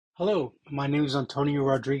Hello, my name is Antonio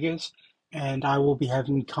Rodriguez, and I will be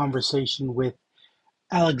having a conversation with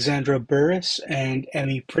Alexandra Burris and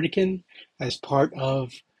Emmy Pritykin as part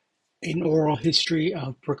of an oral history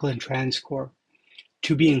of Brooklyn Transcorp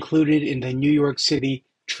to be included in the New York City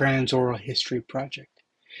Trans Oral History Project.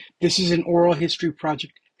 This is an oral history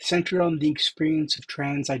project centered on the experience of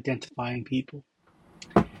trans identifying people.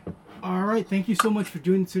 All right, thank you so much for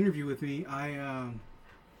doing this interview with me.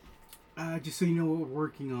 Just so you know what we're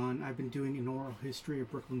working on, I've been doing an oral history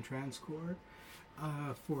of Brooklyn Transcorp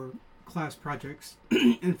for class projects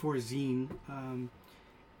and for zine.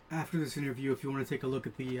 After this interview, if you want to take a look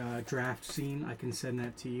at the draft zine, I can send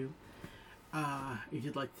that to you if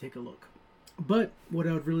you'd like to take a look. But what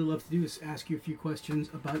I would really love to do is ask you a few questions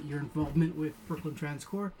about your involvement with Brooklyn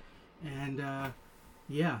Transcorp. And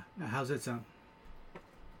yeah, how's that sound?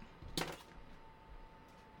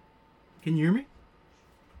 Can you hear me?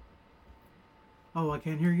 Oh, I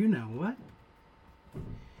can't hear you now. What?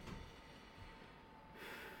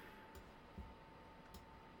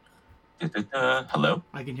 Hello?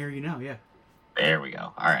 I can hear you now, yeah. There we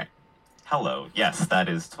go. All right. Hello. Yes, that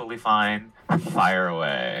is totally fine. Fire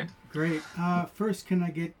away. Great. First, can I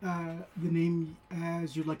get the name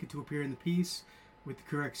as you'd like it to appear in the piece with the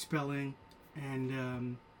correct spelling?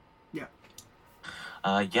 And, yeah.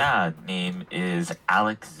 Yeah, name is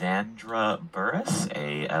Alexandra Burris,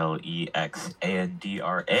 Alexandra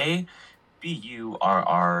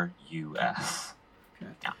Burrus. Okay.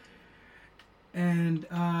 Yeah. And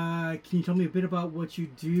can you tell me a bit about what you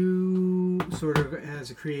do, sort of as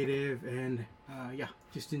a creative, and yeah,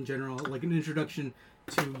 just in general, like an introduction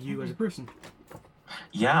to you as a person?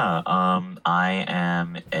 Yeah, I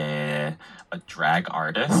am a drag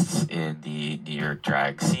artist in the New York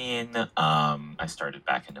drag scene. I started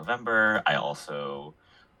back in November. I also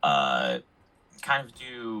kind of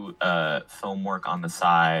do film work on the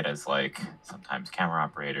side as like sometimes camera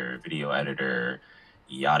operator, video editor,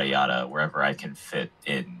 yada yada, wherever I can fit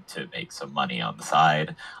in to make some money on the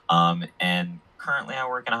side. And currently I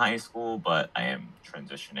work in a high school, but I am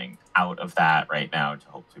transitioning out of that right now to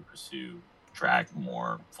hopefully pursue drag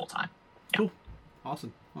more full time. Yeah. Cool.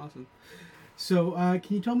 Awesome. So, can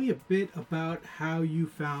you tell me a bit about how you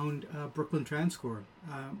found Brooklyn Transcorp?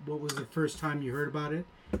 What was the first time you heard about it?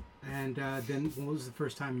 And then what was the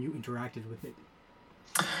first time you interacted with it?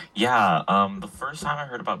 Yeah, the first time I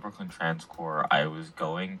heard about Brooklyn Transcorp, I was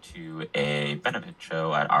going to a benefit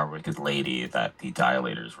show at Our Wicked Lady that the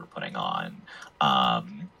Dilators were putting on.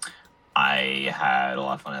 I had a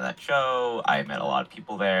lot of fun at that show. I met a lot of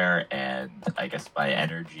people there, and I guess my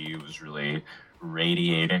energy was really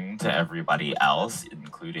radiating to everybody else,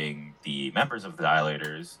 including the members of the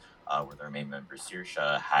Dilators, where their main member,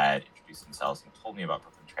 Saoirse, had introduced themselves and told me about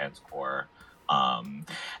Brooklyn Transcorp.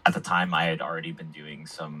 At the time, I had already been doing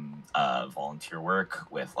some volunteer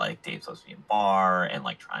work with like Dave's Lesbian Bar and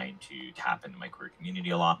like trying to tap into my queer community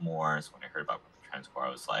a lot more. So when I heard about Brooklyn Transcorp, I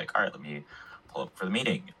was like, all right, let me pull up for the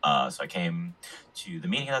meeting. So I came to the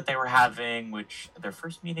meeting that they were having, which their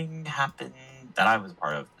first meeting happened that I was a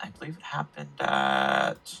part of. I believe it happened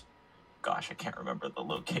at, gosh, I can't remember the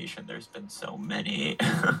location. There's been so many.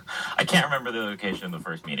 I can't remember the location of the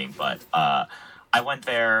first meeting, but I went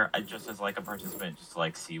there just as like a participant, just to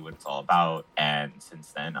like see what it's all about. And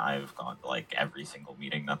since then, I've gone to like every single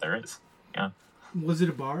meeting that there is. Yeah. Was it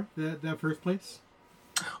a bar, that first place?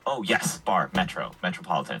 Oh yes, bar,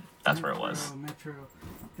 Metropolitan. That's where it was. Metro.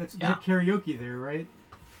 That's Yeah. karaoke there, right?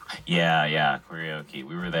 Yeah, karaoke.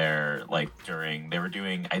 We were there like they were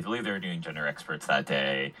doing, I believe they were doing gender experts that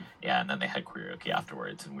day. Yeah, and then they had karaoke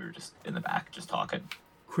afterwards, and we were just in the back just talking.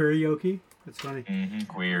 Karaoke? That's funny.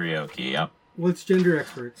 Karaoke, yep. What's gender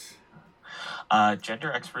experts?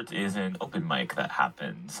 Gender Experts is an open mic that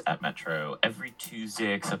happens at Metro every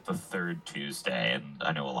Tuesday except the third Tuesday. And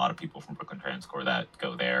I know a lot of people from Brooklyn Transcorp that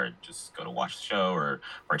go there and just go to watch the show or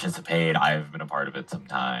participate. I've been a part of it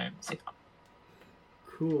sometimes. Yeah.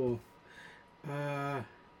 Cool.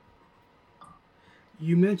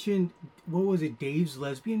 You mentioned, what was it, Dave's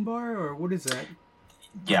Lesbian Bar, or what is that?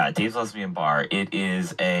 Yeah, Dave's Lesbian Bar. It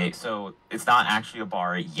is so it's not actually a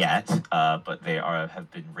bar yet, but they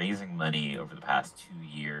have been raising money over the past 2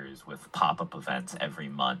 years with pop-up events every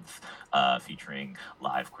month, featuring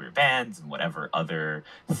live queer bands and whatever other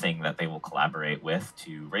thing that they will collaborate with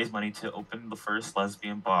to raise money to open the first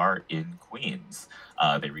lesbian bar in Queens.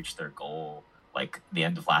 They reached their goal like the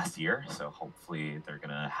end of last year, so hopefully they're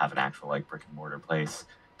gonna have an actual like brick and mortar place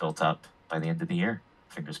built up by the end of the year.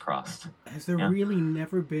 Fingers crossed. Has there really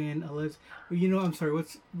never been a I'm sorry,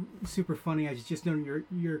 what's super funny, I just noticed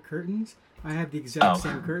your curtains. I have the exact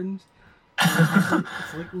same curtains.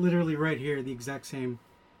 It's like literally right here, the exact same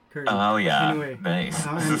curtain. Oh yeah, Anyway, nice.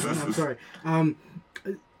 I'm sorry. Um,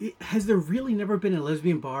 has there really never been a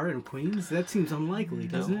lesbian bar in Queens? That seems unlikely,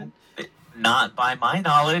 doesn't it? No, not by my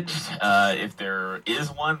knowledge. If there is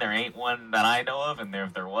one, there ain't one that I know of, and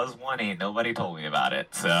if there was one, ain't nobody told me about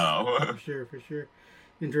it. So, For sure, for sure.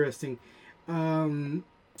 Interesting. Um,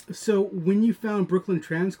 so when you found Brooklyn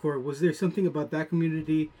Transcore, was there something about that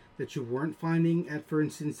community that you weren't finding at, for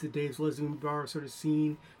instance, the Dave's Lesbian Bar sort of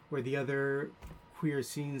scene or the other queer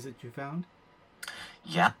scenes that you found?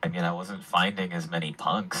 yeah, I mean, I wasn't finding as many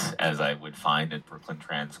punks as I would find at Brooklyn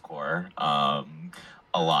Transcore.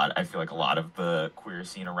 I feel like a lot of the queer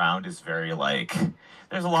scene around is very like,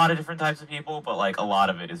 there's a lot of different types of people, but like a lot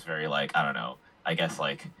of it is very like, I don't know, I guess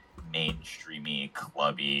like mainstreamy,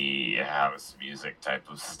 clubby house music type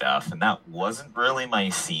of stuff. And that wasn't really my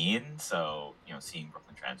scene. So, seeing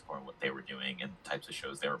Brooklyn Transcore and what they were doing and the types of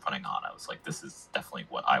shows they were putting on, I was like, this is definitely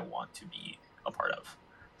what I want to be a part of.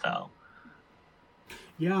 So,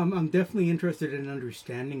 Yeah, I'm definitely interested in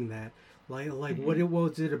understanding that. Like what mhm. it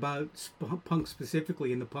was it about punk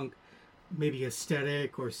specifically in the punk maybe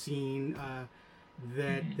aesthetic or scene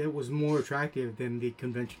Mhm. that was more attractive than the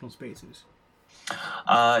conventional spaces.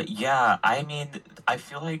 Yeah, I mean, I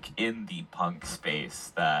feel like in the punk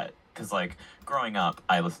space that, because like growing up,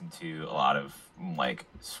 I listened to a lot of like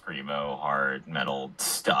screamo, hard metal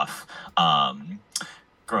stuff.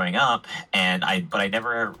 Growing up, but I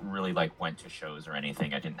never really like went to shows or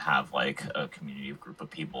anything. I didn't have like a community of group of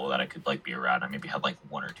people that I could like be around. I maybe had like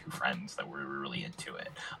one or two friends that were really into it.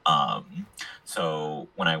 Um, so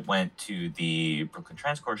when I went to the Brooklyn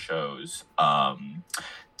Transcore shows,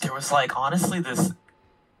 there was like honestly this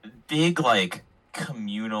big like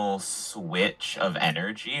communal switch of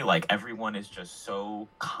energy. Like everyone is just so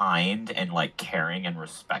kind and like caring and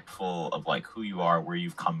respectful of like who you are, where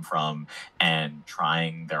you've come from, and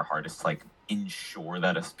trying their hardest to like ensure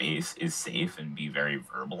that a space is safe and be very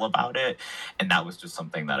verbal about it. And that was just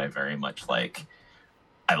something that I very much like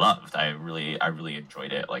I loved. I really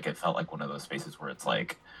enjoyed it. Like it felt like one of those spaces where it's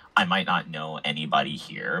like I might not know anybody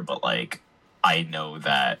here, but like I know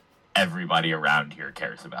that everybody around here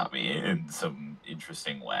cares about me in some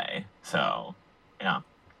interesting way. So, yeah.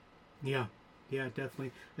 Yeah, yeah,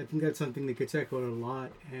 definitely. I think that's something that gets echoed a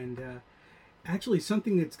lot. And actually,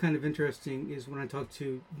 something that's kind of interesting is when I talked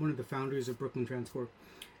to one of the founders of Brooklyn Transport,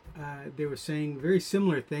 they were saying very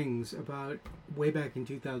similar things about way back in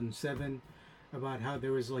 2007 about how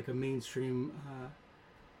there was like a mainstream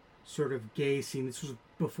sort of gay scene. This was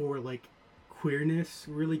before like queerness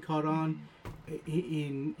really caught on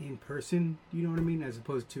Mhm. in person. You know what I mean? As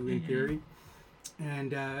opposed to in Mhm. theory.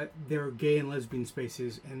 And there were gay and lesbian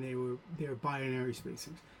spaces, and they were binary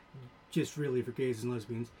spaces, just really for gays and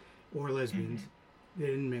lesbians, or lesbians. Mhm. They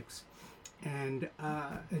didn't mix. And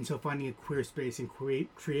so finding a queer space and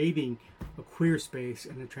creating a queer space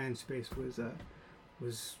and a trans space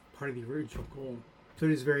was part of the original goal. So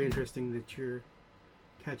it is very interesting that you're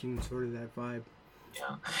catching sort of that vibe.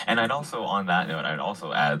 Yeah, and I'd also, on that note, I'd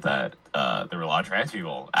also add that there were a lot of trans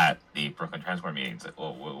people at the Brooklyn Transport meetings.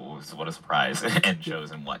 What a surprise, and Yeah.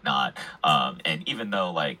 shows and whatnot. And even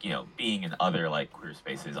though, like, being in other like queer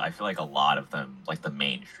spaces, I feel like a lot of them, like the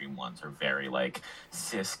mainstream ones, are very like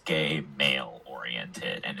cis gay male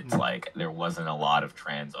oriented, and it's Mm. like there wasn't a lot of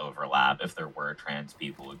trans overlap. If there were trans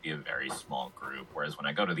people, it would be a very small group. Whereas when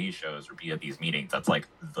I go to these shows or be at these meetings, that's like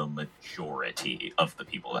the majority of the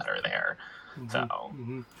people that are there. Mm-hmm. So.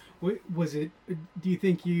 Mm-hmm. What was it? Do you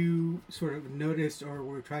think you sort of noticed or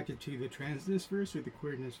were attracted to the transness first or the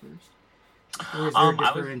queerness first, or is there a I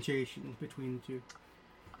was. differentiation between the two?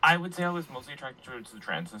 I would say I was mostly attracted to the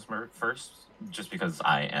transness first, just because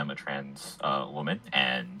I am a trans woman,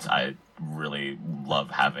 and I really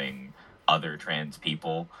love having other trans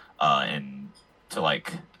people, and to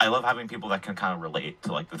like, I love having people that can kind of relate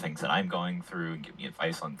to like the things that I'm going through and give me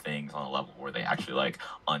advice on things on a level where they actually like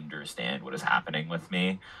understand what is happening with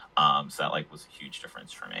me. So that like was a huge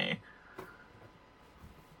difference for me.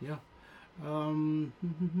 Yeah. Um,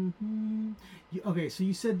 okay, so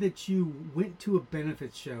you said that you went to a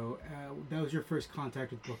benefit show. That was your first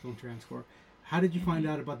contact with Brooklyn Transcore. How did you find Mhm.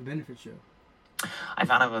 out about the benefit show? I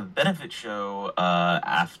found out a benefit show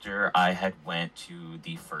after I had went to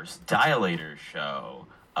the first Dilator show,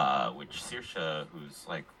 which Saoirse, who's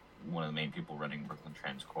like one of the main people running Brooklyn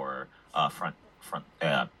Transcore, front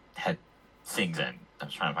head sings in. I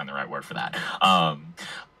was trying to find the right word for that.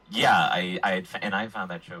 Yeah, I found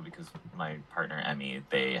that show because my partner Emmy,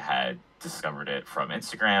 they had discovered it from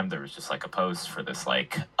Instagram. There was just like a post for this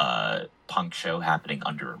like punk show happening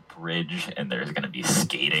under a bridge, and there's gonna be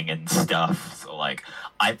skating and stuff. So like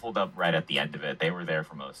I pulled up right at the end of it. They were there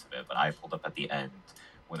for most of it, but I pulled up at the end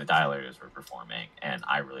when the Dilators were performing, and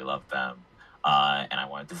I really loved them, and I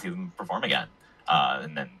wanted to see them perform again.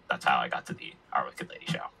 And then that's how I got to the Our Wicked Lady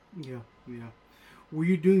show. Yeah, yeah. Were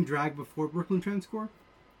you doing drag before Brooklyn Transcore?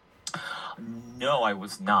 No, I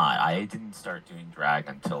was not. I didn't start doing drag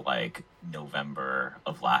until like November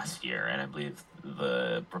of last year, and I believe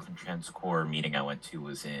the Brooklyn Transcore meeting I went to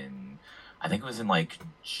was in, I think it was in like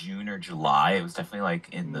June or July. It was definitely like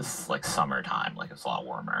in this like summertime, like it was a lot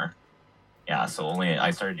warmer. Yeah, so only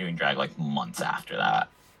I started doing drag like months after that.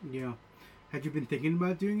 Yeah. Had you been thinking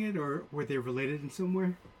about doing it, or were they related in some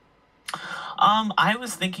way? I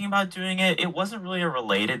was thinking about doing it. It wasn't really a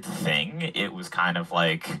related thing. It was kind of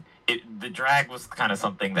like the drag was kind of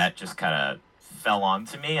something that just kind of fell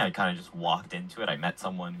onto me. I kind of just walked into it. I met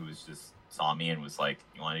someone who was just saw me and was like,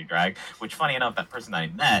 "You want to do drag?" Which, funny enough, that person that I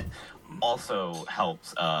met also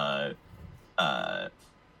helps.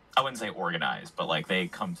 I wouldn't say organize, but like they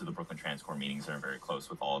come to the Brooklyn Transcore meetings and are very close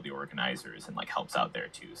with all of the organizers and like helps out there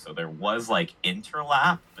too. So there was like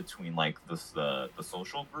interlap between like the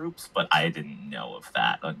social groups, but I didn't know of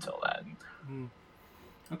that until then. Mm.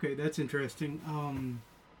 Okay, that's interesting.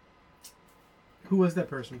 Who was that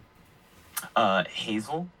person?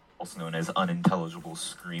 Hazel, also known as Unintelligible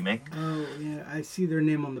Screaming. Oh yeah, I see their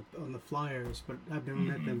name on the flyers, but I've never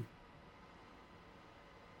met them.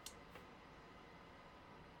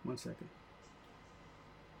 One second.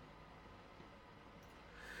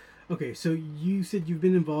 Okay, so you said you've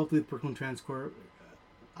been involved with Brooklyn Transcore.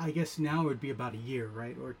 I guess now it would be about a year,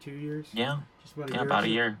 right, or 2 years? Yeah, just about a year. About a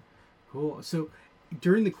year. Cool. So,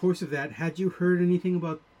 during the course of that, had you heard anything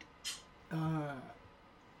about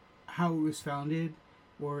how it was founded,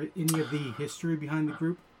 or any of the history behind the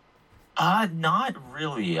group? Not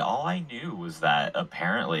really. All I knew was that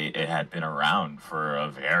apparently it had been around for a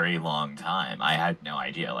very long time. I had no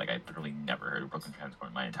idea. Like, I literally never heard of Brooklyn Transcore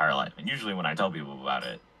in my entire life. And usually when I tell people about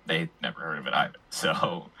it, they never heard of it either.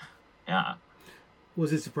 So, yeah.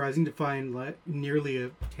 Was it surprising to find like nearly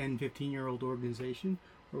a 10, 15-year-old organization?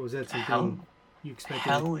 Or was that something you expected?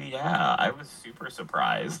 Hell yeah. I was super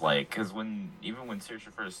surprised. Like, because even when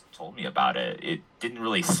Saoirse first told me about it, it didn't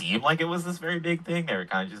really seem like it was this very big thing. They were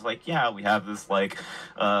kind of just like, yeah, we have this like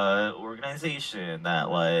organization that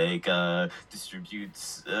like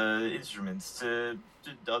distributes instruments to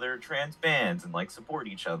other trans bands and like support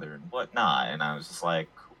each other and whatnot. And I was just like,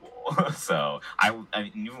 cool. So I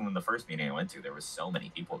mean, even when the first meeting I went to, there was so many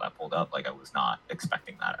people that pulled up. Like, I was not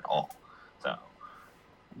expecting that at all. So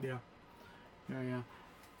yeah.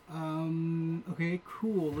 Okay,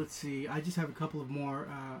 cool. Let's see. I just have a couple of more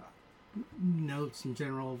notes in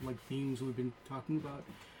general, like themes we've been talking about.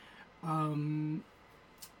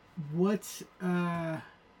 What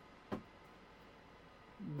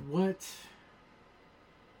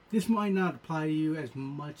this might not apply to you as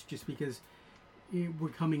much, just because we're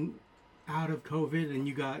coming out of COVID and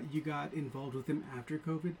you got involved with them after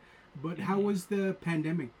COVID. But how was the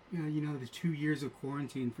pandemic? The 2 years of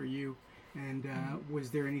quarantine for you, and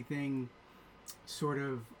was there anything sort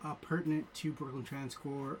of pertinent to Brooklyn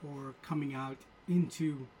Transcore or coming out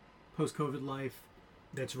into post-COVID life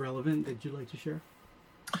that's relevant that you'd like to share?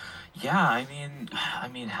 Yeah, I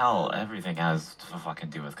mean, hell, everything has to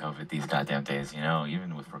fucking do with COVID these goddamn days,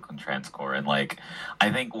 even with Brooklyn Transcore. And like, I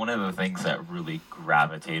think one of the things that really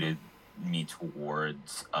gravitated me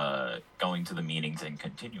towards going to the meetings and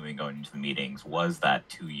continuing going to the meetings was that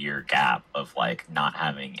 2-year gap of like not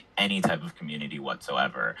having any type of community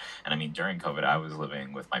whatsoever. And I mean, during COVID, I was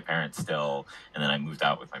living with my parents still, and then I moved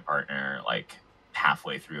out with my partner like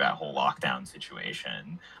halfway through that whole lockdown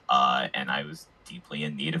situation, and I was deeply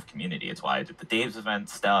in need of community. It's why I did the Dave's event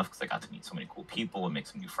stuff, because I got to meet so many cool people and make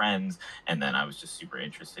some new friends. And then I was just super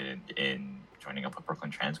interested in joining up with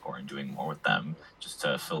Brooklyn Transcore and doing more with them, just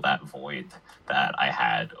to fill that void that I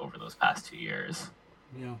had over those past 2 years.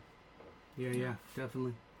 Yeah,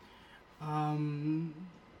 definitely.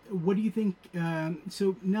 What do you think?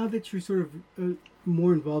 So now that you're sort of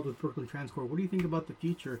more involved with Brooklyn Transcore, what do you think about the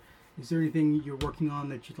future? Is there anything you're working on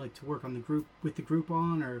that you'd like to work on with the group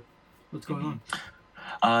on, or what's going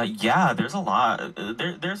on? Yeah, there's a lot.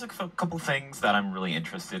 There's a couple things that I'm really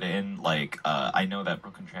interested in. Like, I know that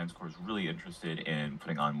Brooklyn Transcore is really interested in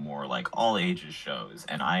putting on more like all ages shows,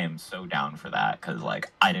 and I am so down for that, because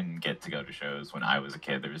like I didn't get to go to shows when I was a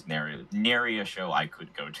kid. There was nary a show I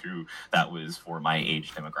could go to that was for my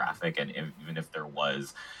age demographic, and even if there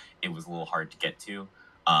was, it was a little hard to get to.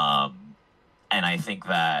 And I think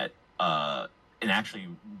that and actually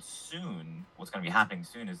soon, what's going to be happening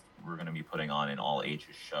soon is we're going to be putting on an all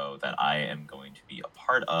ages show that I am going to be a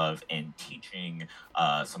part of, and teaching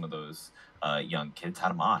some of those young kids how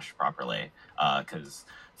to mosh properly. Because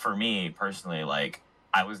for me personally, like,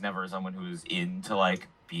 I was never someone who was into like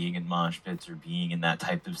being in mosh pits or being in that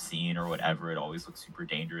type of scene or whatever. It always looked super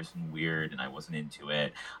dangerous and weird, and I wasn't into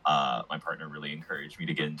it. My partner really encouraged me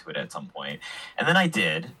to get into it at some point, and then I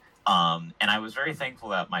did. And I was very thankful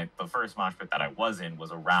that the first mosh pit that I was in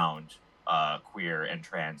was around queer and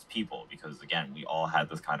trans people, because again, we all had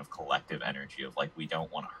this kind of collective energy of like, we don't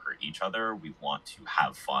want to hurt each other, we want to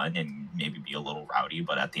have fun and maybe be a little rowdy,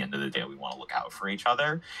 but at the end of the day we want to look out for each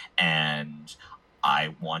other. And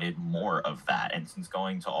I wanted more of that. And since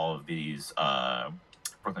going to all of these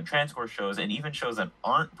Brooklyn Transcore shows, and even shows that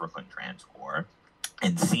aren't Brooklyn Transcore,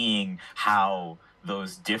 and seeing how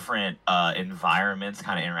those different environments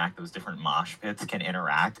kind of interact, those different mosh pits can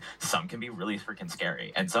interact, some can be really freaking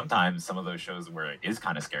scary. And sometimes some of those shows where it is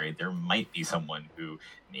kind of scary, there might be someone who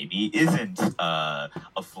maybe isn't a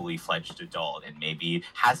fully fledged adult and maybe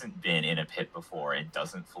hasn't been in a pit before and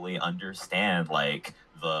doesn't fully understand like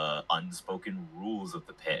the unspoken rules of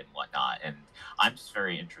the pit and whatnot. And I'm just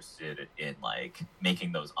very interested in like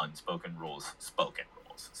making those unspoken rules spoken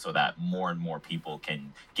rules, so that more and more people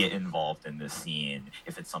can get involved in this scene.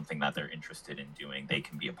 If it's something that they're interested in doing, they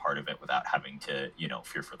can be a part of it without having to,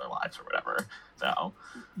 fear for their lives or whatever. So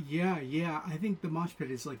Yeah. I think the mosh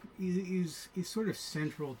pit is like is sort of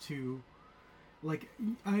central to, like,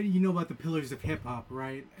 you know about the pillars of hip hop,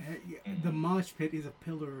 right? The mosh pit is a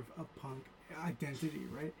pillar of punk identity,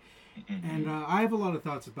 right? And I have a lot of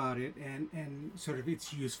thoughts about it and sort of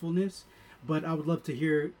its usefulness, but I would love to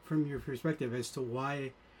hear from your perspective as to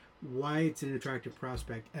why it's an attractive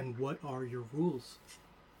prospect and what are your rules.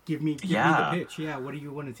 Give me the pitch. Yeah, what do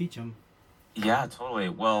you want to teach them? Yeah, totally.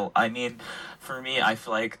 Well, I mean, for me, I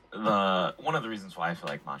feel like one of the reasons why I feel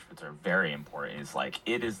like mosh pits are very important is like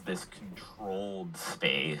it is this controlled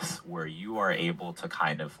space where you are able to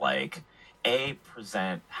kind of like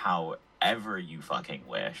present however you fucking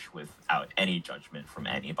wish without any judgment from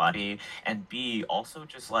anybody, and B, also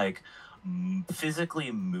just like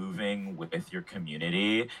physically moving with your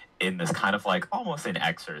community in this kind of like almost an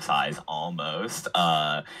exercise almost.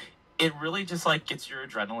 It really just like gets your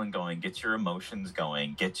adrenaline going, gets your emotions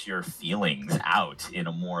going, gets your feelings out in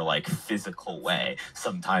a more like physical way.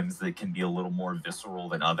 Sometimes it can be a little more visceral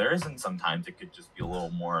than others, and sometimes it could just be a little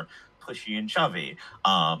more pushy and shovey.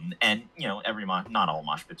 And not all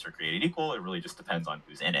mosh pits are created equal. It really just depends on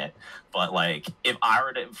who's in it. But like, if I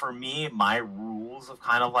were to, for me, my rules of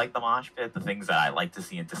kind of like the mosh pit, the things that I like to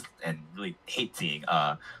see and really hate seeing,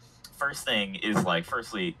 first thing is like,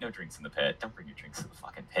 firstly, no drinks in the pit. Don't bring your drinks to the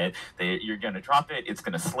fucking pit. You're gonna drop it, it's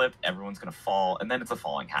gonna slip, everyone's gonna fall, and then it's a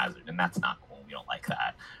falling hazard, and that's not cool. We don't like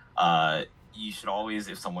that. You should always,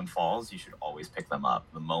 if someone falls, you should always pick them up.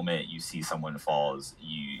 The moment you see someone falls,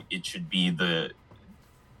 it should be the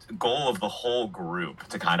goal of the whole group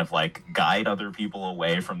to kind of like guide other people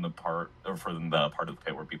away from the part of the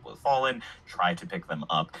pit where people have fallen. Try to pick them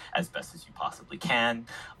up as best as you possibly can.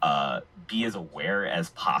 Be as aware as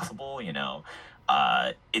possible.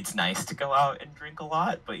 It's nice to go out and drink a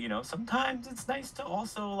lot, but sometimes it's nice to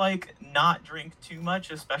also like not drink too much,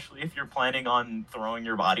 especially if you're planning on throwing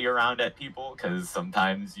your body around at people, because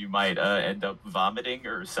sometimes you might end up vomiting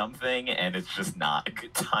or something, and it's just not a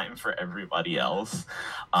good time for everybody else.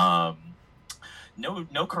 No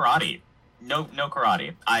karate. No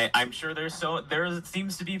karate. I'm sure there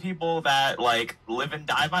seems to be people that like live and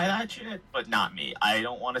die by that shit, but not me. I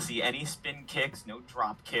don't want to see any spin kicks, no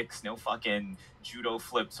drop kicks, no fucking judo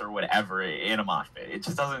flips or whatever in a mosh pit. It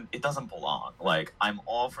just doesn't belong. Like, I'm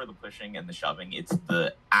all for the pushing and the shoving. It's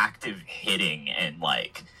the active hitting and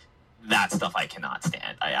like that stuff I cannot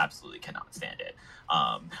stand. I absolutely cannot stand it.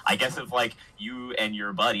 I guess if like you and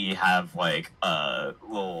your buddy have like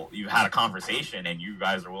you had a conversation and you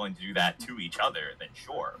guys are willing to do that to each other, then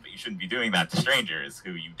sure, but you shouldn't be doing that to strangers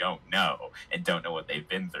who you don't know and don't know what they've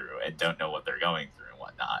been through and don't know what they're going through and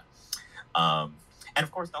whatnot. And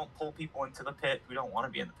of course, don't pull people into the pit who don't want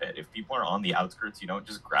to be in the pit. If people are on the outskirts, you don't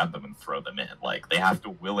just grab them and throw them in. Like, they have to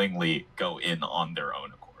willingly go in on their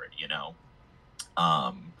own accord,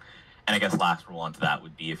 And I guess last rule onto that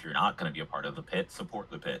would be, if you're not going to be a part of the pit, support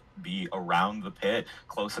the pit. Be around the pit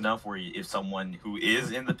close enough where if someone who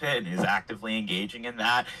is in the pit and is actively engaging in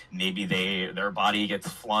that, maybe their body gets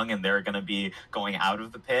flung and they're going to be going out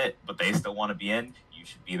of the pit, but they still want to be in, you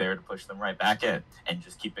should be there to push them right back in and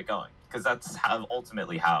just keep it going. Because that's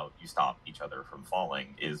ultimately how you stop each other from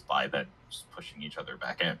falling, is by then just pushing each other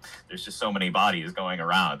back in. There's just so many bodies going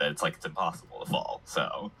around that it's impossible to fall.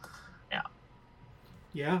 So, yeah.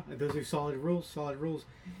 Yeah, those are solid rules.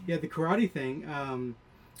 Yeah, the karate thing.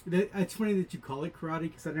 It's funny that you call it karate,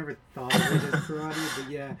 because I never thought of it as karate.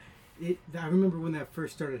 But yeah, I remember when that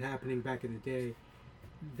first started happening back in the day.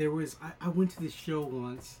 there was I went to this show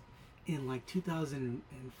once in like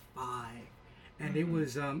 2005, and it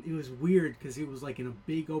was weird because it was like in a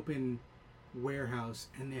big open warehouse,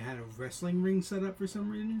 and they had a wrestling ring set up for some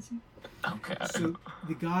reason. Okay. So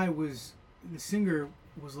the singer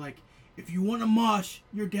was like, if you want to mosh,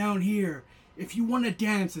 you're down here. If you want to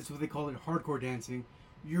dance, that's what they call it, hardcore dancing,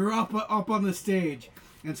 you're up on the stage.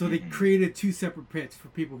 And so they created two separate pits for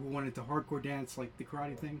people who wanted to hardcore dance, like the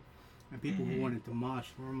karate thing, and people who wanted to mosh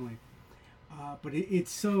normally. But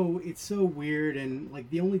it's so weird, and like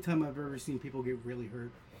the only time I've ever seen people get really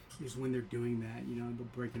hurt is when they're doing that. You know, they'll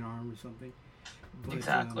break an arm or something. But,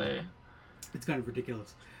 Exactly. It's kind of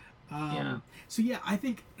ridiculous. Yeah. So yeah, I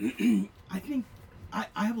think I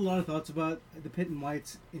have a lot of thoughts about the pit and why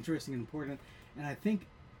it's interesting and important, and I think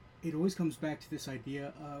it always comes back to this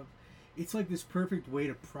idea of it's like this perfect way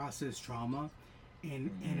to process trauma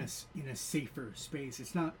in a safer space.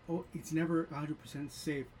 It's never 100%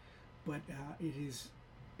 safe, but it is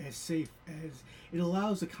as safe as it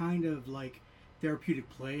allows a kind of like therapeutic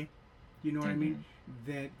play. You know what I mean?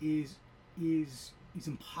 That is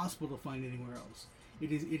impossible to find anywhere else.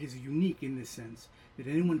 It is unique in this sense that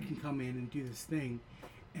anyone can come in and do this thing,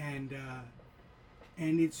 and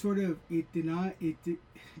it sort of it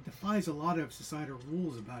defies a lot of societal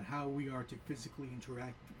rules about how we are to physically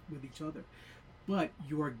interact with each other, but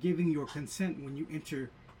you are giving your consent when you enter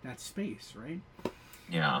that space, right?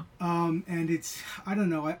 Yeah. And it's, I don't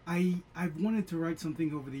know, I've wanted to write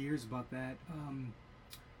something over the years about that.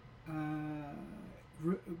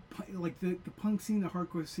 Like the punk scene, the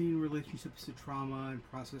hardcore scene, relationships to trauma and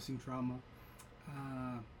processing trauma.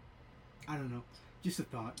 I don't know. Just a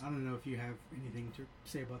thought. I don't know if you have anything to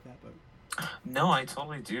say about that, but No, I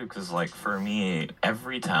totally do, because, like, for me,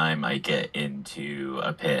 every time I get into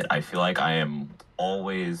a pit, I feel like I am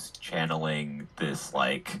always channeling this,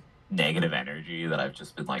 like, negative energy that I've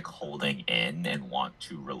just been, like, holding in and want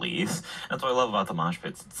to release. That's what I love about the mosh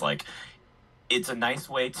pits. It's, like, it's a nice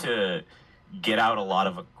way to get out a lot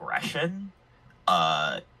of aggression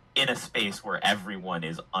in a space where everyone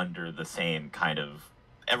is under the same kind of,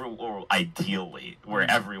 or ideally, where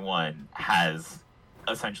everyone has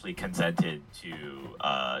essentially consented to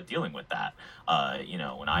dealing with that. You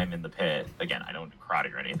know, when I'm in the pit, again, I don't do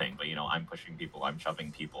karate or anything, but, you know, I'm pushing people, I'm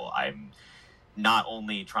shoving people, I'm not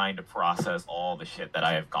only trying to process all the shit that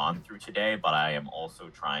I have gone through today, but I am also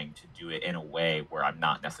trying to do it in a way where I'm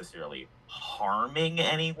not necessarily harming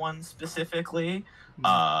anyone specifically,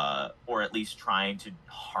 or at least trying to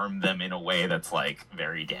harm them in a way that's, like,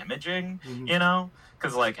 very damaging, you know?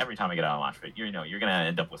 Because, like, every time I get out of a mosh pit, you're going to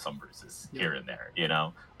end up with some bruises here and there, you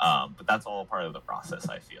know? But that's all part of the process,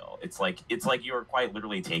 I feel. It's like you're quite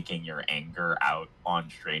literally taking your anger out on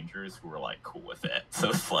strangers who are, like, cool with it.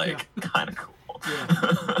 So it's, like, kind of cool.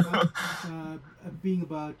 Being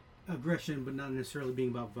about aggression, but not necessarily being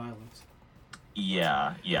about violence.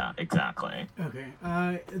 Yeah, exactly. Okay,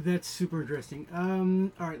 that's super interesting. All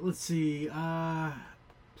right, let's see.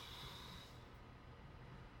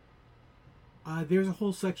 There's a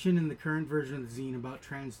whole section in the current version of the zine about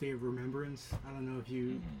Trans Day of Remembrance. I don't know if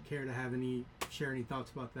you care to share any thoughts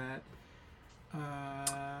about that.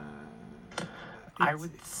 I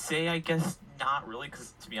would say, I guess, not really,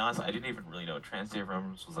 because, to be honest, I didn't even really know Trans Day of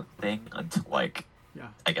Remembrance was a thing until, like,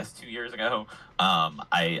 I guess 2 years ago.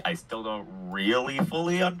 I still don't really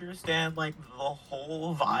fully understand, like, the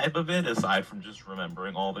whole vibe of it, aside from just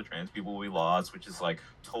remembering all the trans people we lost, which is, like,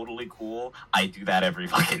 totally cool. I do that every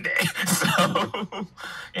fucking day. So,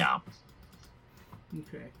 yeah.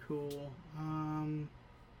 Okay, cool.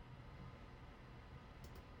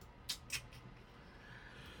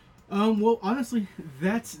 Well, honestly,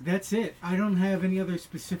 that's it. I don't have any other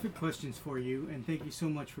specific questions for you, and thank you so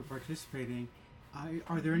much for participating.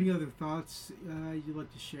 Are there any other thoughts you'd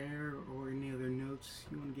like to share, or any other notes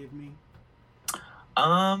you want to give me?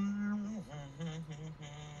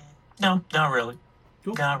 No, not really.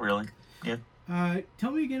 Cool. Not really. Yeah.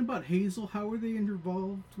 Tell me again about Hazel. How were they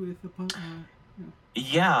involved with the punk?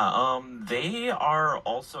 Yeah, they are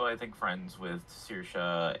also, I think, friends with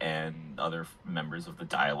Saoirse and other members of the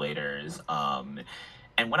Dilators.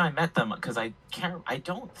 And when I met them, because I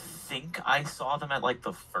don't think I saw them at, like,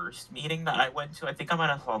 the first meeting that I went to. I think I might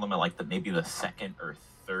have saw them at, like, maybe the second or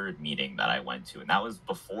third meeting that I went to, and that was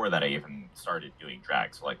before that I even started doing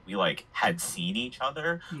drag. So, like, we, like, had seen each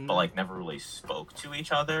other, but, like, never really spoke to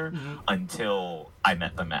each other until I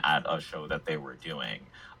met them at a show that they were doing.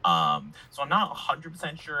 So I'm not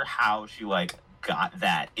 100% sure how she, like, got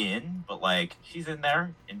that in, but like she's in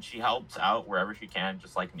there and she helps out wherever she can,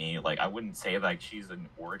 just like me. Like I wouldn't say like she's an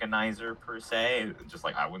organizer per se, just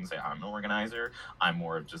like I wouldn't say I'm an organizer. I'm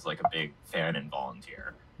more of just like a big fan and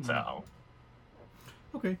volunteer. So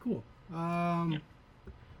okay, cool. yeah.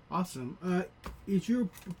 Awesome. Is your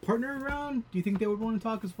partner around? Do you think they would want to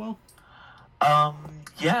talk as well?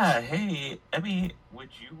 Yeah, hey Emmy, would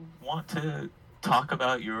you want to talk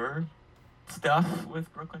about your stuff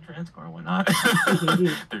with Brooklyn Transcore and whatnot?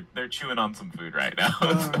 they're chewing on some food right now.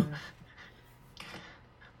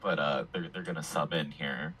 But they're gonna sub in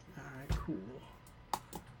here. Alright, cool.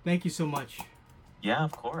 Thank you so much. Yeah,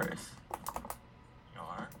 of course. You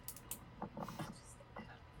are.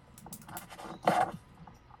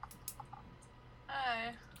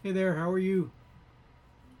 Hi. Hey there, how are you?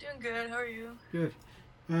 Doing good. How are you? Good.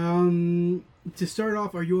 To start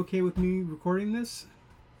off, are you okay with me recording this?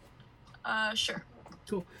 Sure.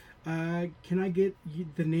 Cool. Can I get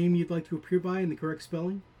the name you'd like to appear by and the correct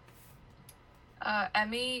spelling?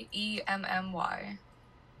 Emmy, Emmy.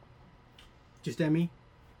 Just Emmy?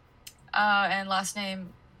 And last name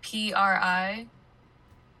Pritykin.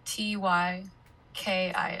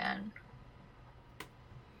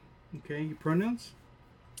 Okay, your pronouns?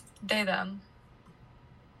 They, them.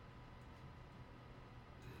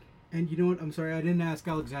 And you know what? I'm sorry, I didn't ask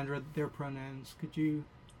Alexandra their pronouns. Could you?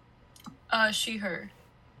 She, her.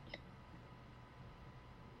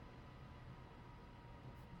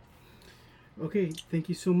 Okay, thank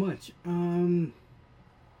you so much.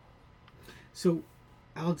 So,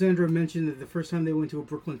 Alexandra mentioned that the first time they went to a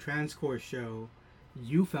Brooklyn Transcore show,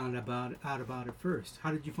 you found out about it first.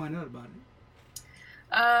 How did you find out about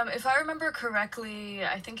it? If I remember correctly,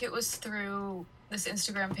 I think it was through this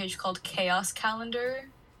Instagram page called Chaos Calendar,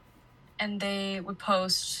 and they would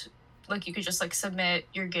post, like, you could just like submit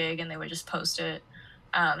your gig and they would just post it.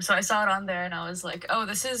 So I saw it on there and I was like, oh,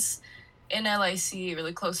 this is in LIC,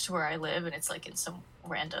 really close to where I live, and it's like in some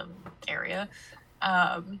random area.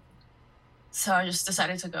 So I just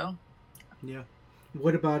decided to go. Yeah.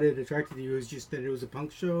 What about it attracted you? Was just that it was a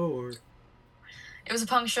punk show, or? It was a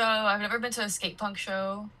punk show. I've never been to a skate punk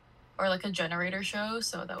show or like a generator show,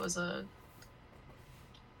 so that was I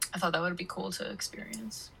thought that would be cool to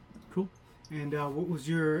experience. Cool. And what was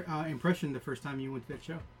your impression the first time you went to that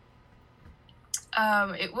show?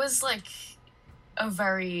 It was like I've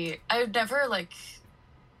never like,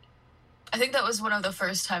 I think that was one of the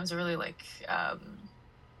first times I really like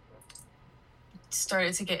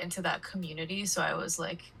started to get into that community. So I was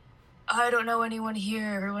like, I don't know anyone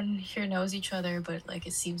here. Everyone here knows each other, but like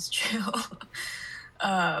it seems chill.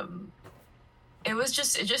 It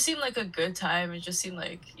just seemed like a good time. It just seemed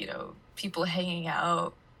like, you know, people hanging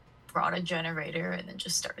out, brought a generator, and then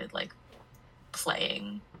just started like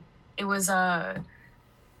playing. It was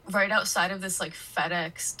right outside of this like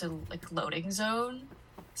FedEx like loading zone,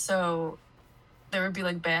 so there would be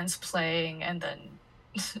like bands playing and then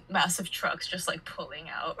massive trucks just like pulling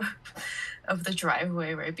out of the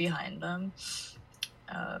driveway right behind them.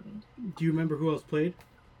 Do you remember who else played?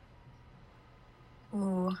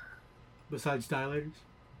 Ooh. Besides Dilators?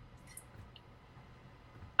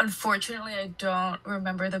 Unfortunately, I don't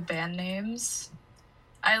remember the band names.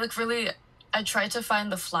 I tried to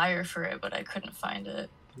find the flyer for it, but I couldn't find it.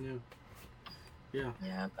 Yeah.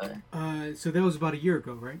 Yeah, but so that was about a year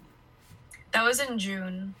ago, right? that was in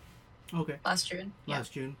June. Okay. Last June.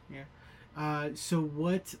 Last June, yeah. So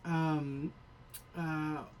what, I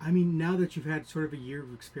mean, now that you've had sort of a year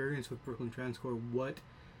of experience with Brooklyn Transcore, what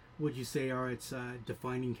would you say are its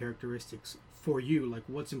defining characteristics for you? Like,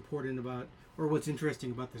 what's important about, or what's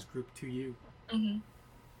interesting about this group to you? Mm-hmm.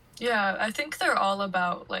 Yeah, I think they're all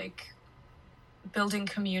about, like, building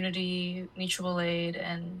community, mutual aid,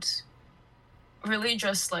 and really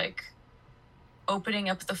just, like, opening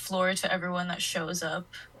up the floor to everyone that shows up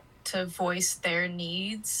to voice their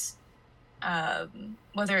needs,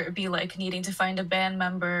 whether it be like needing to find a band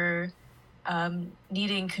member,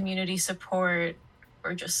 needing community support,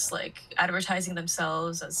 or just like advertising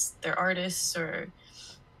themselves as their artists or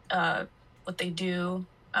what they do.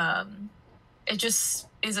 It just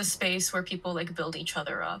is a space where people like build each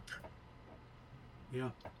other up. Yeah,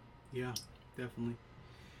 definitely.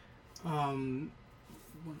 One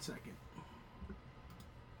second.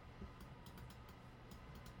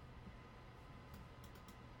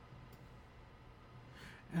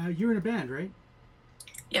 You're in a band, right?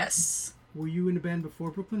 Yes. Were you in a band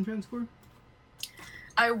before Brooklyn Transcore?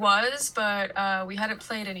 I was, but we hadn't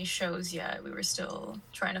played any shows yet. We were still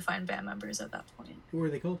trying to find band members at that point. What were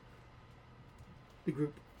they called? The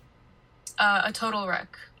group? A Total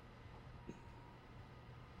Wreck.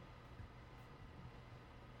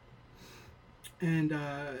 And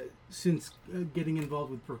since getting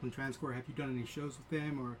involved with Brooklyn Transcore, have you done any shows with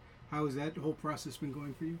them, or how has that whole process been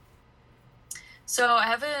going for you? So I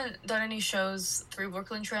haven't done any shows through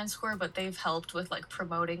Brooklyn Transcore, but they've helped with like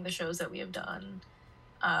promoting the shows that we have done.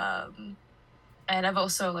 Um, and I've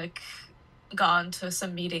also like gone to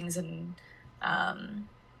some meetings and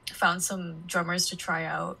found some drummers to try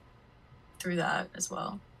out through that as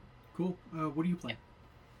well. Cool. What do you play?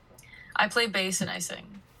 I play bass and I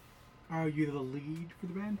sing. Are you the lead for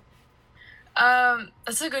the band?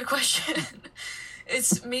 That's a good question.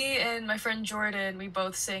 It's me and my friend Jordan. We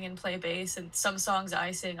both sing and play bass, and some songs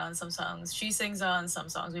I sing on, some songs she sings on, some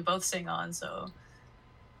songs we both sing on. So,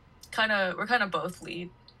 we're kind of both lead.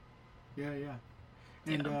 Yeah, yeah.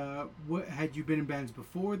 And what had you been in bands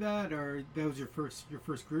before that, or that was your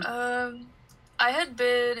first group? I had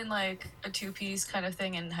been in like a 2-piece kind of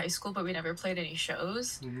thing in high school, but we never played any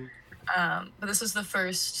shows. Mm-hmm. But this was the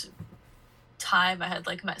first time I had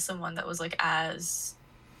like met someone that was like as,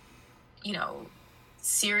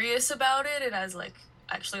 serious about it, and as like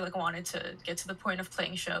actually like wanted to get to the point of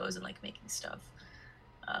playing shows and like making stuff.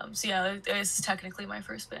 So yeah, this is technically my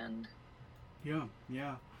first band. Yeah,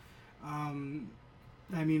 yeah. I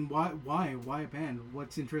mean, why a band?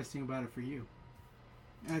 What's interesting about it for you?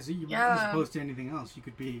 As opposed to anything else, you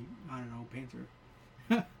could be, I don't know, painter.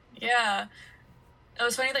 Yeah, it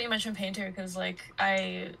was funny that you mentioned painter because like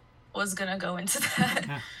I was gonna go into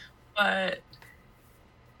that, but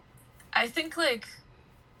I think like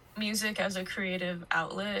music as a creative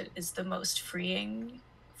outlet is the most freeing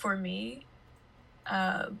for me.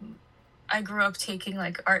 I grew up taking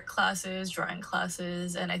like art classes, drawing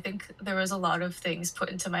classes, and I think there was a lot of things put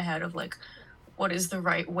into my head of like what is the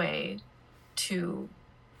right way to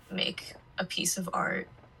make a piece of art.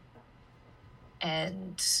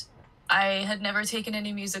 And I had never taken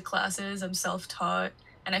any music classes. I'm self-taught,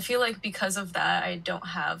 and I feel like because of that I don't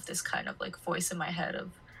have this kind of like voice in my head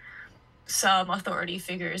of some authority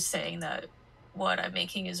figures saying that what I'm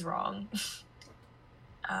making is wrong.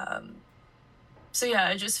 So yeah,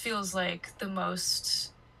 it just feels like the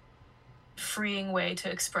most freeing way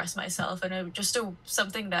to express myself, and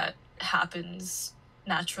something that happens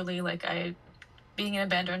naturally. Like being in a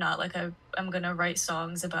band or not, like I'm gonna write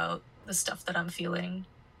songs about the stuff that I'm feeling,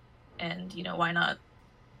 and why not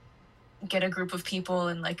get a group of people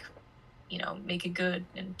and like make it good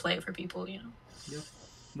and play it for people. Yeah.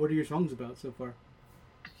 What are your songs about so far?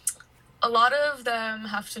 A lot of them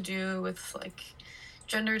have to do with like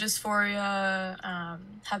gender dysphoria,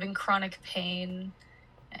 having chronic pain,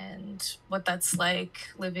 and what that's like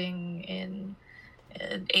living in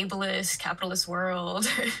an ableist, capitalist world.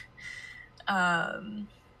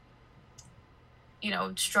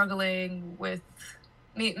 Struggling with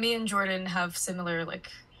me and Jordan have similar like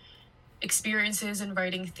experiences in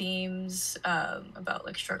writing themes about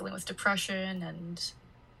like struggling with depression and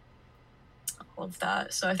all of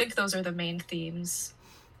that. So I think those are the main themes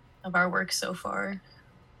of our work so far.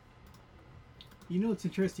 It's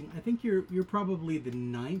interesting. I think you're probably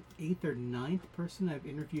the eighth or ninth person I've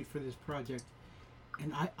interviewed for this project,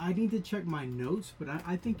 and I need to check my notes, but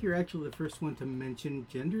I think you're actually the first one to mention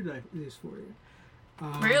gender dysphoria.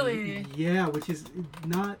 Really? Yeah, which is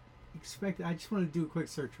not expected. I just want to do a quick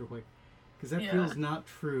search real quick because that feels not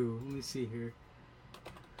true. Let me see here.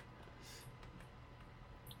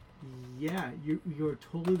 Yeah, you're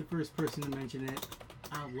totally the first person to mention it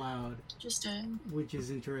out loud. Interesting. Which is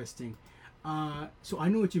interesting. So I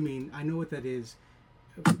know what you mean. I know what that is.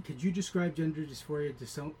 Could you describe gender dysphoria to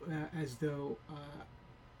some as though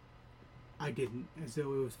I didn't, as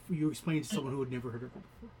though it was you explained to someone who had never heard of it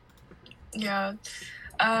before? Yeah,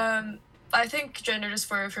 I think gender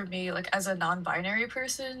dysphoria for me, like as a non-binary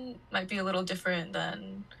person, might be a little different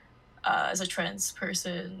than as a trans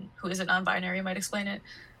person who isn't non-binary might explain it.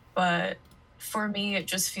 But for me, it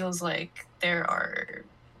just feels like there are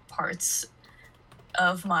parts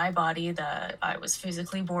of my body that I was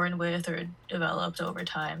physically born with or developed over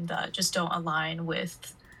time that just don't align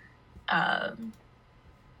with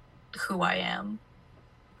who I am.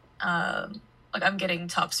 Like I'm getting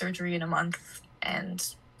top surgery in a month, and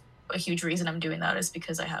a huge reason I'm doing that is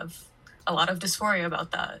because I have a lot of dysphoria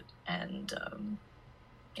about that. And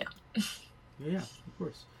yeah. Yeah, of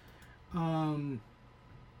course.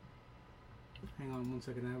 Hang on one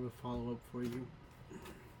second. I have a follow-up for you.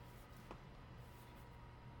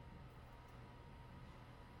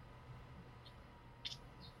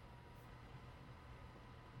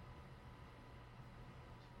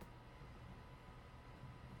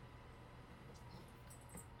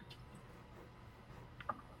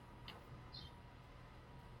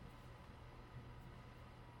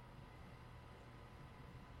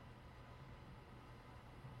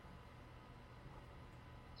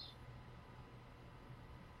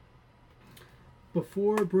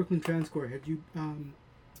 Before Brooklyn Transcore, had you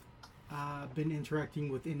been interacting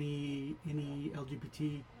with any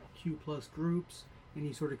LGBTQ plus groups,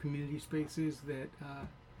 any sort of community spaces that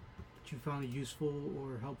you found useful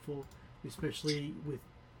or helpful, especially with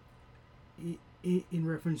in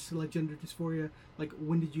reference to like gender dysphoria? Like,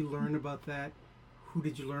 when did you learn about that? Who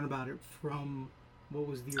did you learn about it from? What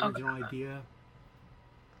was the original idea?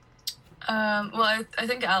 Well, I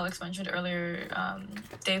think Alex mentioned earlier,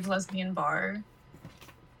 Dave Lesbian Bar.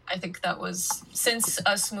 I think that was, since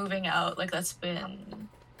us moving out, like that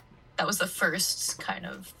was the first kind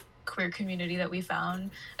of queer community that we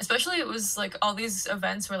found. Especially it was like all these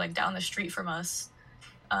events were like down the street from us,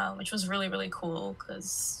 which was really, really cool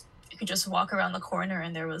because you could just walk around the corner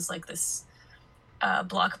and there was like this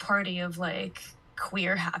block party of like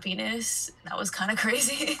queer happiness. That was kind of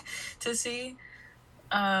crazy to see.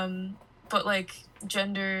 But like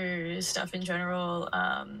gender stuff in general,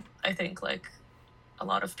 I think like a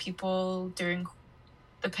lot of people during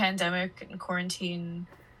the pandemic and quarantine,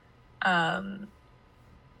 you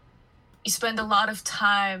spend a lot of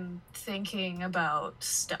time thinking about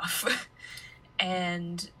stuff.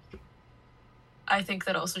 And I think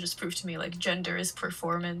that also just proved to me like gender is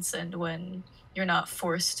performance, and when you're not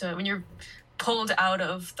forced to, when you're pulled out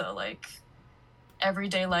of the like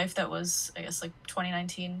everyday life that was, I guess, like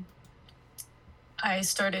 2019, I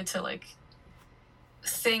started to like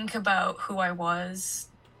think about who I was,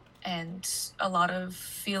 and a lot of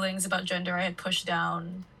feelings about gender I had pushed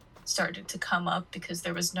down started to come up because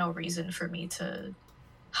there was no reason for me to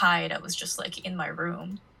hide. I was just like in my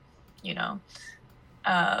room, you know?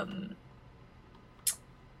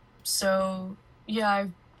 So yeah,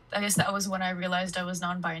 I guess that was when I realized I was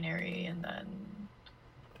non-binary, and then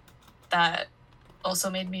that also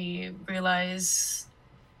made me realize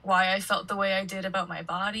why I felt the way I did about my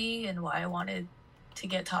body and why I wanted to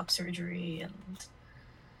get top surgery and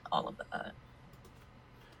all of that.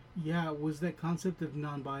 Yeah, was that concept of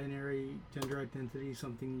non-binary gender identity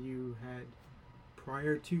something you had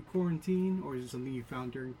prior to quarantine, or is it something you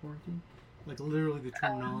found during quarantine? Like literally the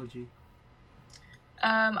terminology.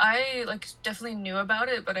 I like definitely knew about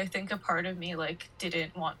it, but I think a part of me like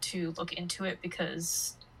didn't want to look into it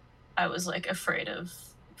because I was like afraid of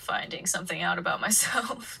finding something out about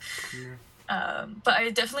myself. Yeah. But I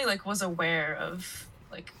definitely like was aware of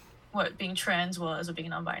like what being trans was, what being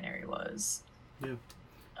non-binary was. Yeah.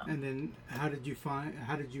 And then how did you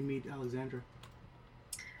meet Alexandra?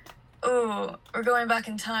 Oh, we're going back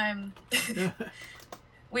in time.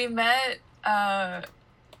 We met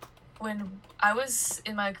when I was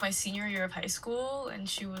in my senior year of high school, and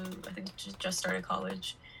she was, I think, just started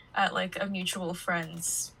college, at like a mutual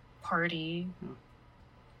friend's party. Oh.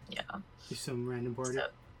 Yeah. Just some random party.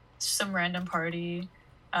 Some random party.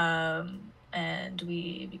 And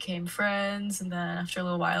we became friends, and then after a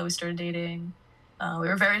little while we started dating. We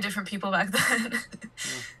were very different people back then.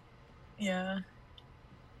 Yeah.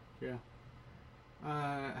 Yeah.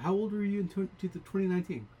 How old were you in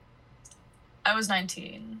 2019? I was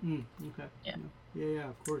 19. Okay. Yeah. Yeah,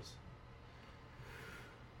 of course.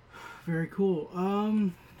 Very cool.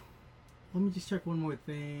 Let me just check one more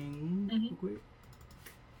thing. Real quick.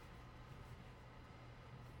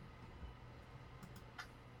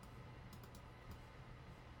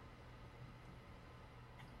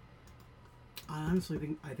 I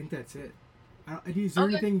think that's it. Is there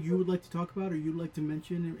anything you would like to talk about or you'd like to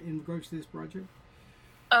mention in regards to this project?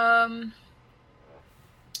 Well,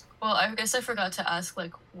 I guess I forgot to ask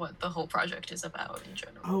like what the whole project is about in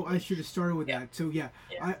general. Oh, I should have started with that. So yeah.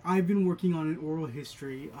 I've been working on an oral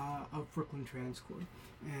history of Brooklyn Transcore,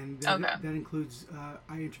 and that includes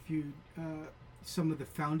I interviewed some of the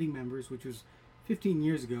founding members, which was 15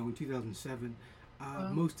 years ago in 2007.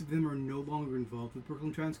 Most of them are no longer involved with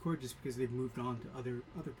Brooklyn Transcore just because they've moved on to other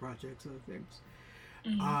projects, other things.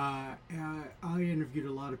 I interviewed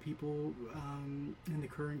a lot of people in the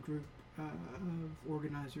current group of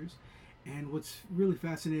organizers, and what's really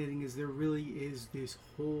fascinating is there really is this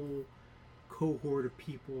whole cohort of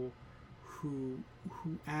people who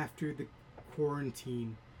after the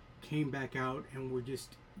quarantine came back out and were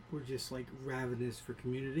just like ravenous for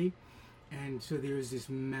community. And so there's this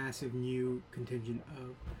massive new contingent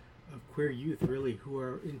of queer youth, really, who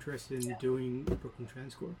are interested in doing Brooklyn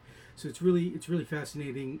Transcore. So it's really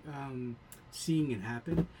fascinating seeing it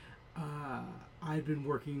happen. I've been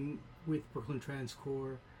working with Brooklyn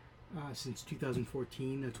Transcore since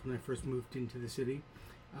 2014. That's when I first moved into the city,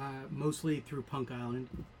 mostly through Punk Island.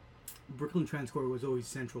 Brooklyn Transcore was always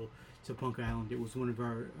central to Punk Island. It was one of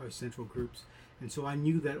our central groups. And so I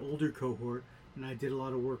knew that older cohort, and I did a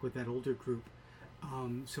lot of work with that older group.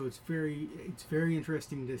 So it's very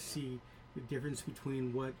interesting to see the difference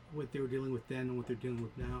between what they were dealing with then and what they're dealing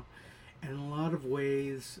with now. And in a lot of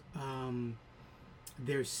ways,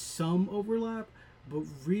 there's some overlap, but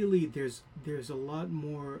really there's a lot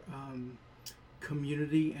more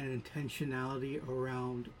community and intentionality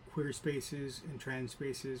around queer spaces and trans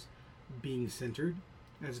spaces being centered,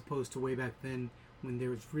 as opposed to way back then when there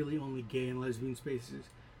was really only gay and lesbian spaces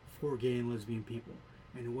for gay and lesbian people,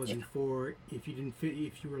 and it wasn't for if you didn't fit,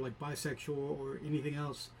 if you were like bisexual or anything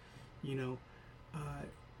else, you know,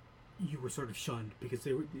 you were sort of shunned because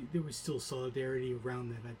there was still solidarity around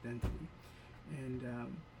that identity, and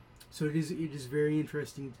so it is very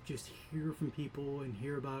interesting to just hear from people and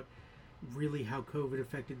hear about really how COVID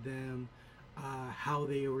affected them, how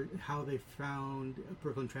they found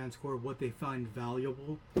Brooklyn Transcore, what they find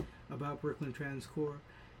valuable about Brooklyn Transcore,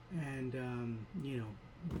 and you know,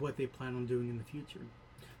 what they plan on doing in the future.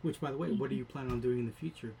 Which, by the way, what do you plan on doing in the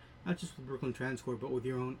future? Not just with Brooklyn Transcore, but with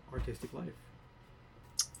your own artistic life.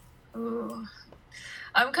 Ooh,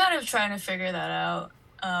 I'm kind of trying to figure that out.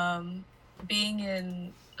 Being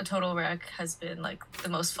in a total wreck has been like the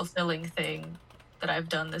most fulfilling thing that I've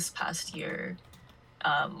done this past year.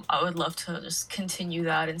 I would love to just continue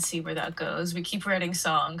that and see where that goes. We keep writing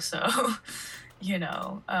songs, so you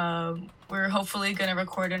know, we're hopefully gonna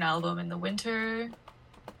record an album in the winter,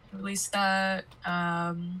 release that.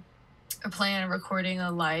 We're planning on recording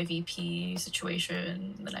a live EP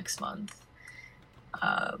situation in the next month.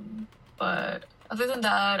 But other than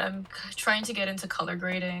that, I'm trying to get into color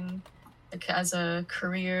grading, like, as a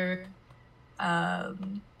career. I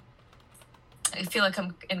feel like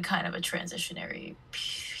I'm in kind of a transitionary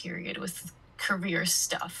period with career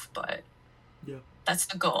stuff, but yeah, that's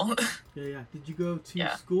the goal. Yeah. Did you go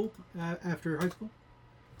to school after high school?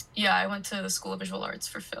 Yeah, I went to the School of Visual Arts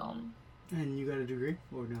for film. And you got a degree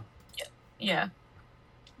or no? Yeah.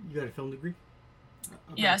 You got a film degree?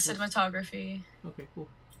 Yeah, cinematography. Okay, cool.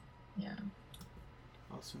 Yeah.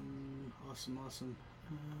 Awesome. 1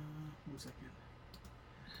 second.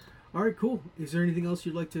 All right, cool. Is there anything else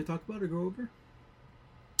you'd like to talk about or go over?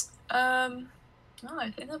 No,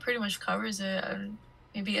 I think that pretty much covers it.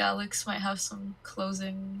 Maybe Alex might have some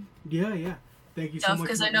closing. Yeah. Thank you so much.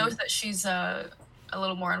 Because I know that she's a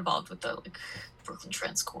little more involved with the Brooklyn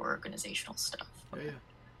Transcore organizational stuff. Yeah.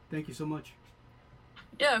 Thank you so much.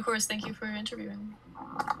 Yeah, of course. Thank you for interviewing.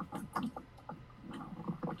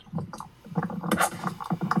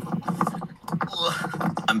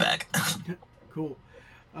 I'm back. Cool.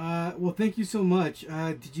 Well, thank you so much.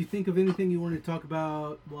 Did you think of anything you wanted to talk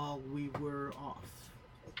about while we were off?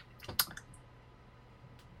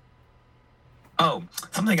 Oh,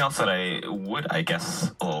 something else that I would, I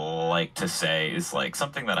guess, like to say is like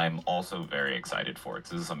something that I'm also very excited for.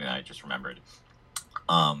 This is something that I just remembered.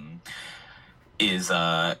 Is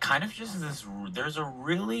kind of just this. There's a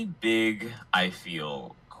really big, I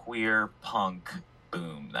feel, queer punk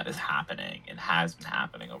boom that is happening and has been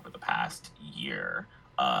happening over the past year.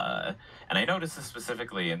 And I noticed this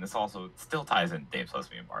specifically, and this also still ties in Dave's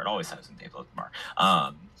Lesbian Bar. It always ties in Dave's Lesbian Bar.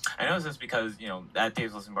 I noticed this because, you know, at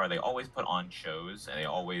Dave's Lesbian Bar, they always put on shows and they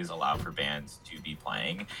always allow for bands to be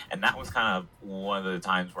playing. And that was kind of one of the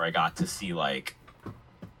times where I got to see, like,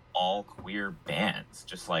 all queer bands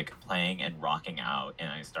just, like, playing and rocking out. And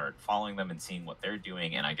I start following them and seeing what they're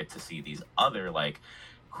doing. And I get to see these other, like,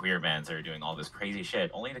 queer bands that are doing all this crazy shit,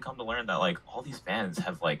 only to come to learn that, like, all these bands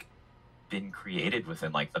have, like, been created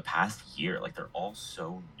within like the past year. Like, they're all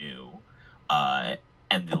so new,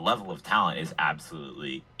 and the level of talent is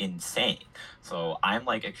absolutely insane. So I'm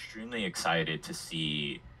like extremely excited to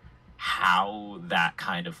see how that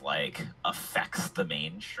kind of like affects the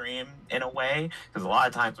mainstream in a way, because a lot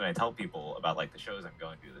of times when I tell people about like the shows I'm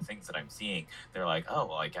going to, the things that I'm seeing, they're like, oh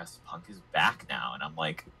well, I guess punk is back now. And I'm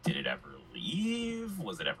like, did it ever leave?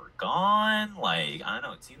 Was it ever gone? Like, I don't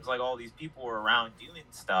know, it seems like all these people were around doing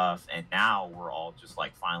stuff and now we're all just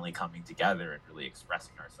like finally coming together and really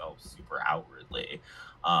expressing ourselves super outwardly.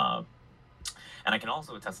 And I can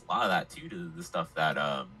also attest a lot of that too to the stuff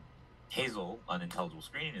that Hazel, Unintelligible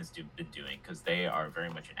Screening, has been doing, because they are very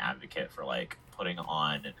much an advocate for like putting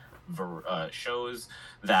on shows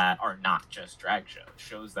that are not just drag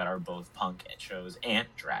shows that are both punk shows and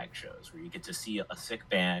drag shows, where you get to see a sick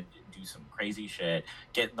band do some crazy shit,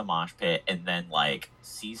 get in the mosh pit, and then like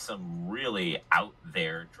see some really out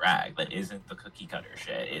there drag that isn't the cookie cutter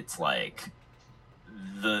shit. It's like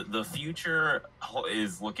the future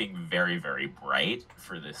is looking very, very bright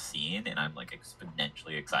for this scene, and I'm like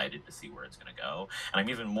exponentially excited to see where it's going to go, and I'm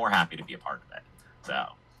even more happy to be a part of it. So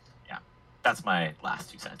yeah, that's my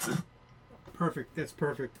last 2 cents. Perfect. That's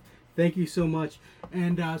perfect. Thank you so much.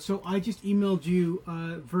 And so I just emailed you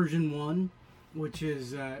version 1 which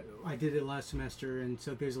is I did it last semester, and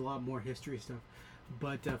so there's a lot more history stuff.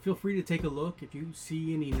 But feel free to take a look. If you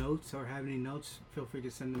see any notes or have any notes, feel free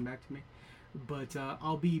to send them back to me. But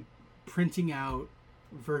I'll be printing out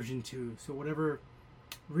version 2. So whatever,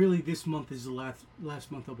 really this month is the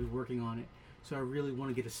last month I'll be working on it. So I really want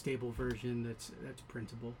to get a stable version that's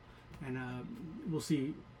printable. And we'll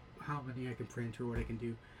see how many I can print or what I can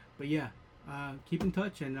do. But yeah, keep in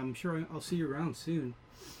touch, and I'm sure I'll see you around soon.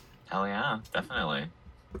 Hell yeah, definitely.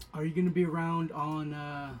 Are you going to be around on,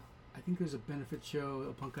 I think there's a benefit show,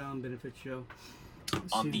 a Punk Island benefit show.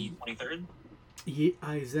 On the 23rd? Yeah,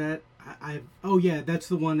 is that, oh yeah, that's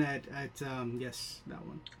the one at yes, that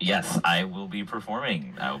one. Yes, I will be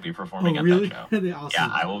performing. I will be performing at really? that show. Awesome. Yeah,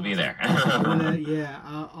 I will be there. Yeah,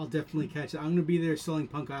 I'll definitely catch it. I'm going to be there selling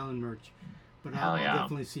Punk Island merch. But I'll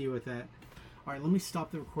definitely see you with that. All right, let me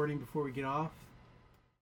stop the recording before we get off.